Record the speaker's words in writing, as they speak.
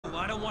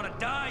don't want to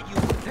die, you...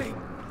 Hey,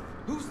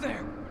 who's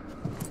there?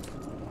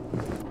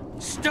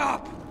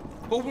 Stop!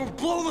 Or we'll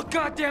blow the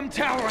goddamn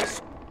tower!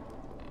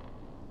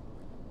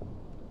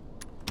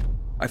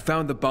 I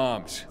found the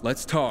bombs.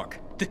 Let's talk.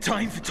 The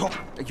time for talk.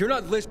 You're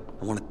not listening.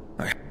 I wanna...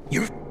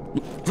 You're...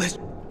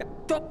 Listen.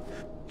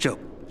 Joe,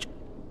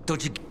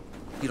 don't you...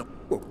 You don't...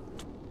 Whoa.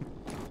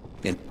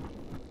 And...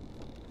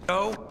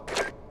 No.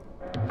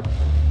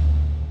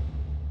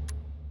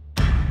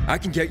 I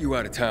can get you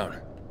out of town,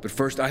 but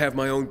first I have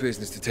my own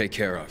business to take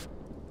care of.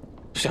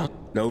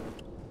 Nope.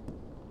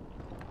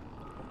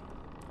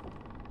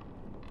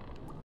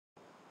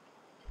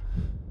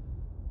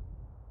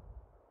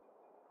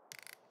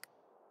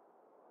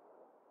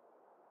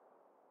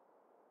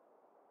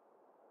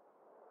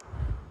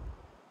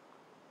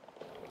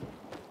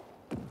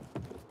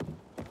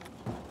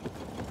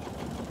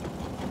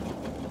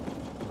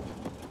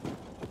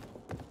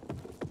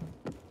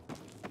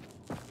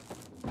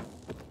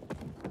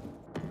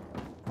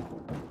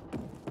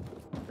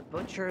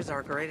 Butcher's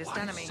our greatest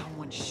enemy.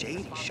 Someone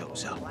shady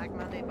shows up. Black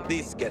Monday bar.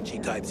 These sketchy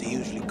types are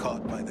usually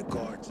caught by the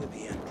guards at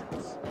the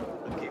entrance.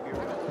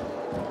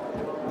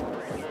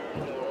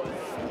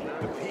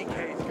 The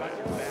PK's got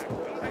your back.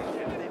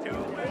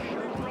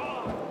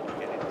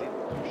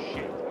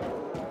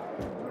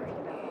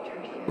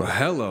 Well,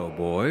 hello,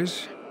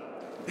 boys.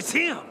 It's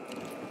him!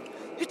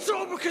 It's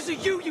all because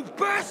of you, you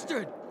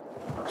bastard!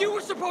 You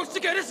were supposed to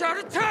get us out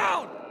of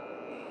town!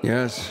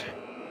 Yes,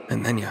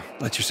 and then you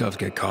let yourselves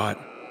get caught.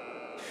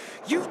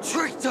 You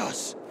tricked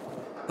us!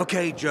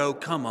 Okay, Joe,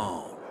 come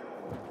on.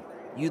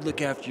 You'd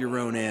look after your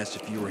own ass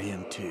if you were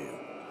him, too.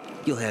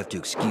 You'll have to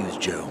excuse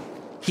Joe.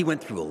 He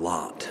went through a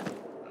lot.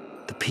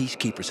 The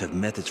Peacekeepers have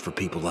methods for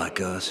people like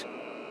us.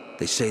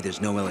 They say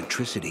there's no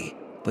electricity,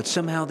 but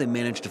somehow they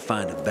managed to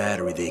find a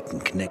battery they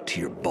can connect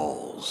to your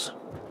balls.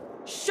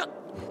 Shut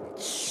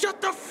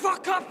the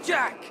fuck up,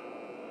 Jack!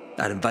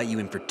 I'd invite you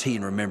in for tea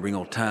and remembering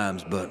old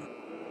times, but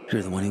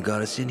you're the one who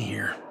got us in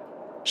here.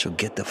 So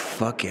get the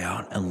fuck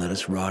out and let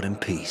us rot in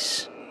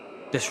peace.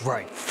 That's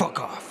right,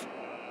 fuck off.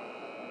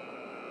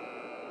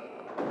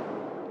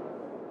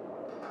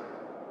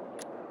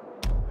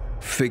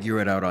 Figure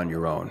it out on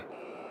your own.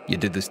 You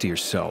did this to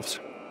yourselves.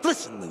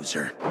 Listen,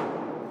 loser.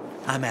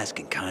 I'm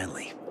asking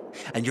kindly,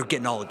 and you're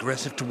getting all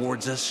aggressive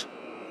towards us?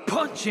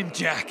 Punch him,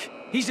 Jack!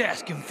 He's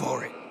asking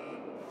for it.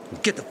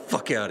 Get the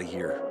fuck out of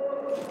here.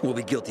 We'll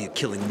be guilty of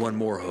killing one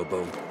more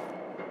hobo.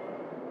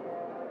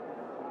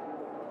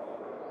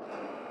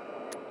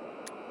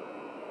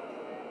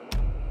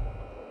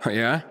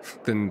 Yeah?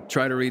 Then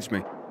try to reach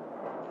me.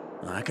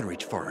 I can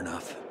reach far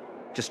enough.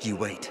 Just you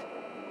wait.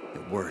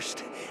 At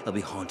worst, I'll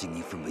be haunting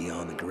you from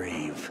beyond the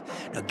grave.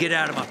 Now get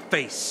out of my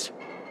face!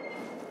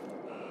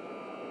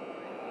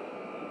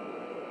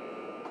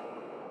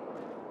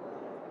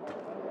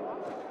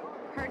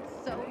 Heard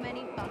so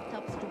many fucked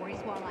up stories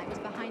while I was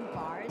behind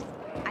bars.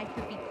 I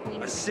could be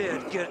queen. I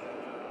said, get...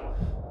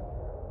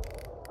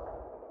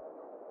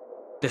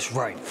 That's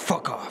right,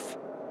 fuck off.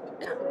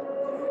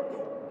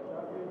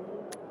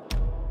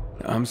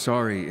 I'm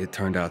sorry it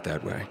turned out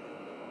that way.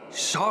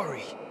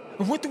 Sorry?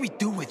 And what do we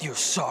do with your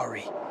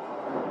sorry?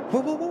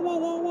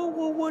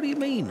 Whoa, what do you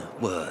mean,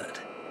 what?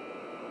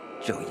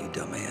 Joe, you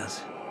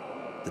dumbass.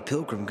 The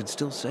Pilgrim could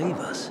still save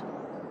us.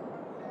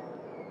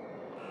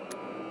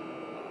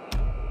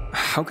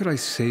 How could I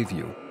save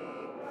you?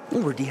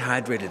 Well, we're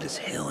dehydrated as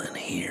hell in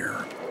here.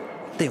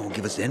 They won't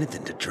give us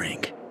anything to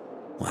drink.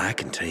 Well, I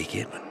can take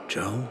it, but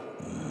Joe?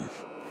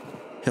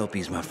 Help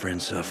ease my friend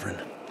suffering.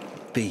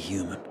 Be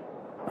human.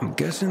 I'm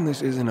guessing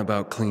this isn't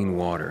about clean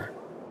water.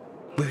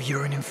 We're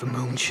yearning for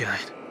moonshine.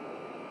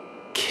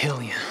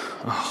 Killian.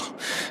 Oh,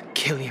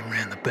 Killian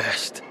ran the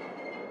best.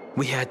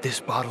 We had this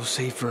bottle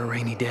saved for a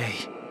rainy day.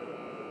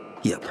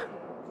 Yep.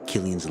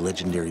 Killian's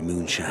legendary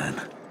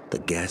moonshine. The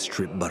gas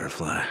trip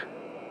butterfly.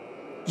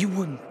 You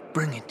wouldn't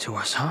bring it to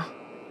us, huh?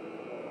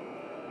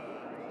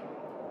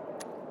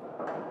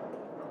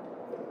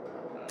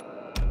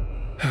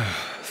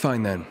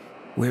 Fine then.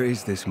 Where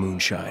is this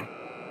moonshine?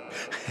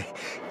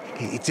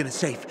 It's in a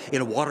safe,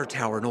 in a water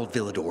tower in Old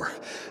Villador.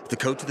 The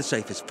code to the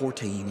safe is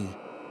 14...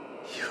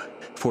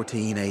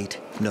 14-8.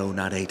 No,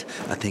 not 8.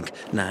 I think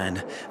 9.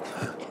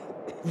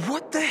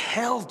 What the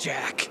hell,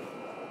 Jack?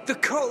 The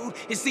code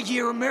is the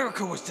year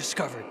America was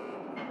discovered.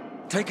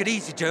 Take it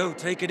easy, Joe.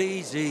 Take it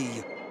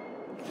easy.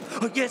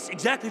 Oh, yes,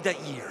 exactly that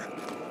year.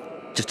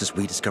 Just as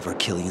we discovered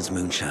Killian's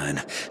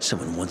moonshine,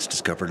 someone once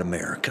discovered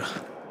America.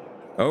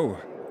 Oh,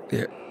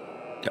 yeah.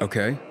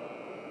 Okay.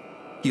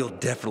 You'll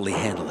definitely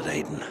handle it,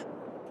 Aiden.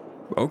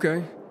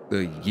 Okay.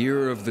 The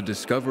year of the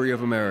discovery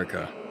of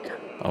America.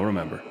 I'll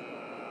remember.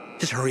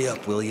 Just hurry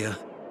up, will ya?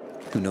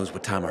 Who knows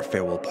what time our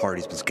farewell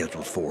party's been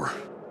scheduled for.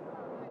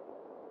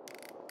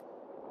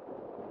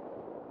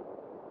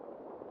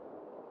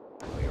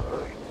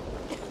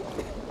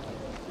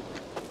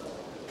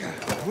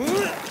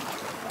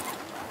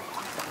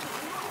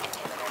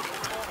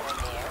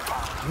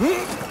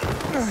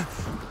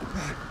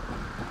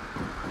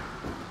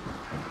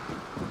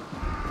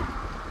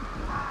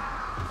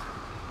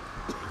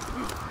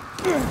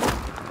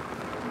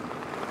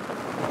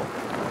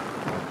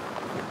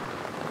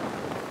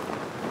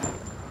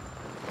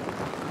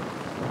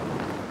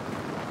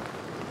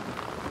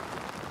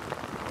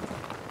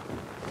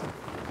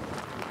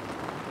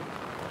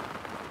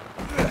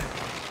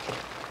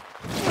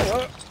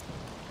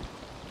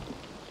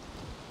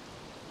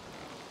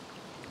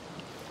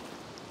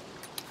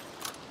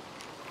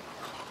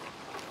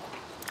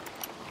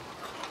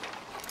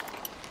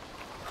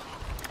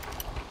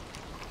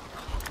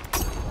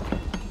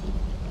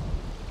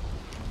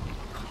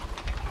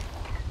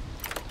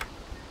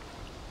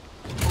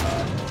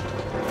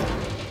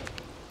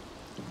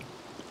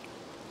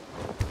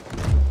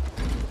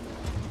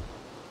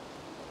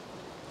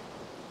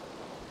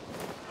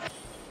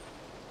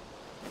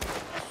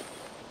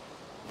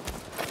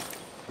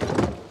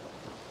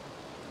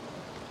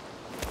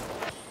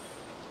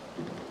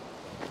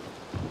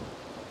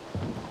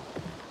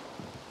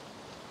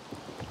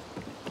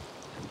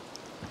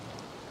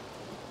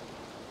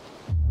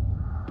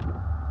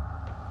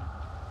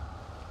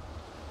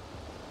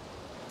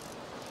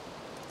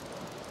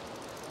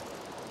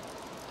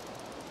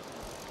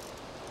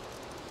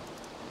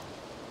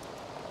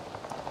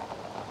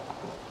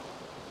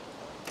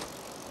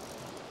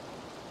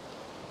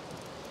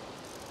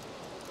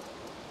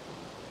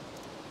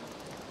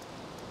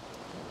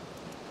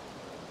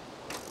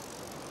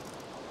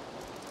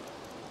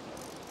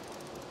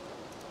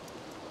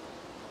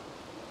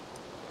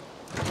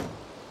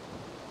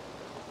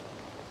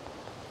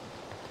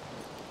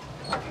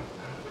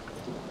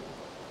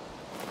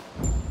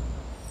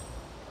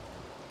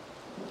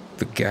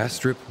 The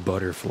Gastrip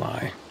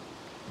Butterfly.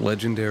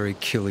 Legendary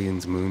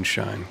Killian's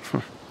moonshine.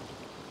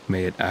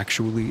 May it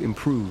actually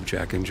improve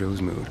Jack and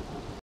Joe's mood.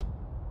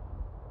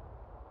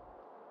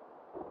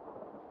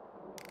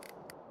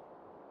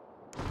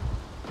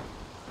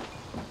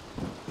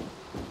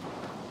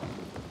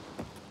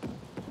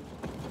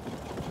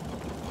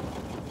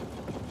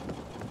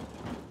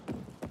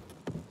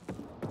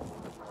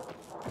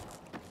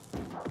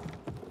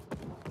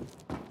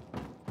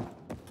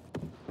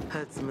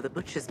 Heard some of the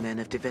butcher's men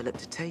have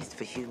developed a taste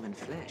for human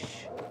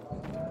flesh.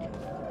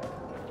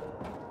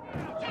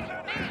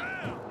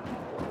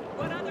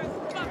 What others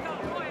fuck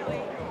up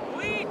royally,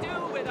 we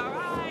do with our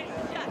eyes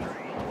shut.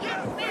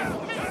 Yes,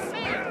 ma'am! Yes,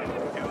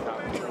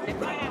 ma'am!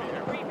 If I have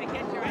to brief and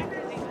get your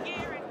everything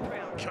gear and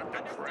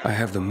grill. I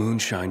have the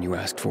moonshine you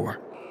asked for.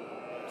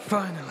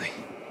 Finally.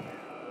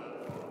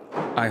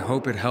 I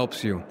hope it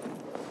helps you.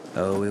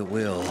 Oh, it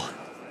will.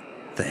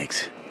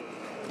 Thanks.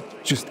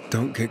 Just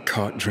don't get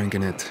caught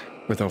drinking it,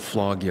 or they'll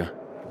flog you.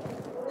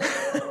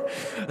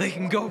 They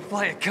can go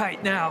fly a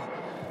kite now.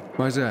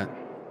 Why's that?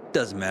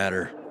 Doesn't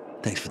matter.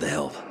 Thanks for the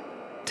help.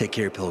 Take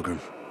care, Pilgrim.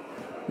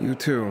 You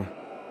too.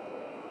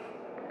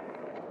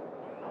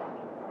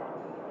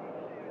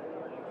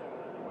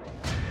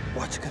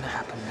 What's gonna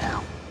happen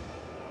now?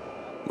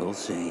 We'll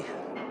see.